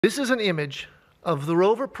This is an image of the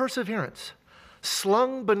rover Perseverance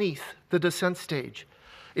slung beneath the descent stage,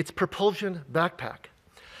 its propulsion backpack,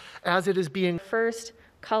 as it is being first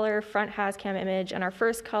color front HazCam image and our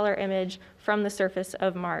first color image from the surface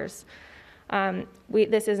of Mars.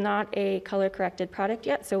 This is not a color-corrected product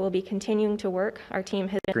yet, so we'll be continuing to work. Our team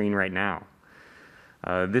has screen right now.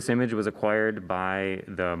 This image was acquired by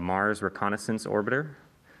the Mars Reconnaissance Orbiter,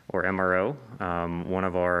 or MRO, one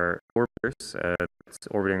of our orbiters that's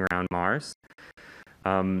orbiting around Mars.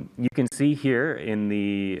 You can see here in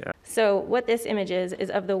the... So what this image is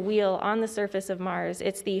of the wheel on the surface of Mars.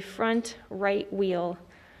 It's the front right wheel,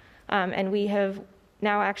 and we have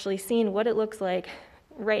now actually seen what it looks like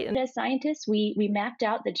right. As scientists, we mapped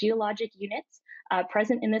out the geologic units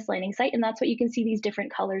present in this landing site, and that's what you can see these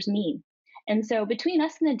different colors mean. And so between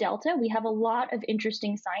us and the Delta, we have a lot of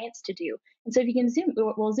interesting science to do. And so if you can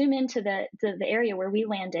we'll zoom into the area where we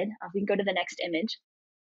landed. We can go to the next image.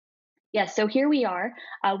 Yes, so here we are.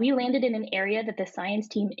 We landed in an area that the science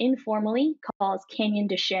team informally calls Canyon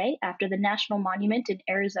de Chelly, after the National Monument in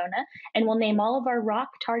Arizona, and we'll name all of our rock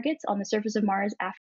targets on the surface of Mars after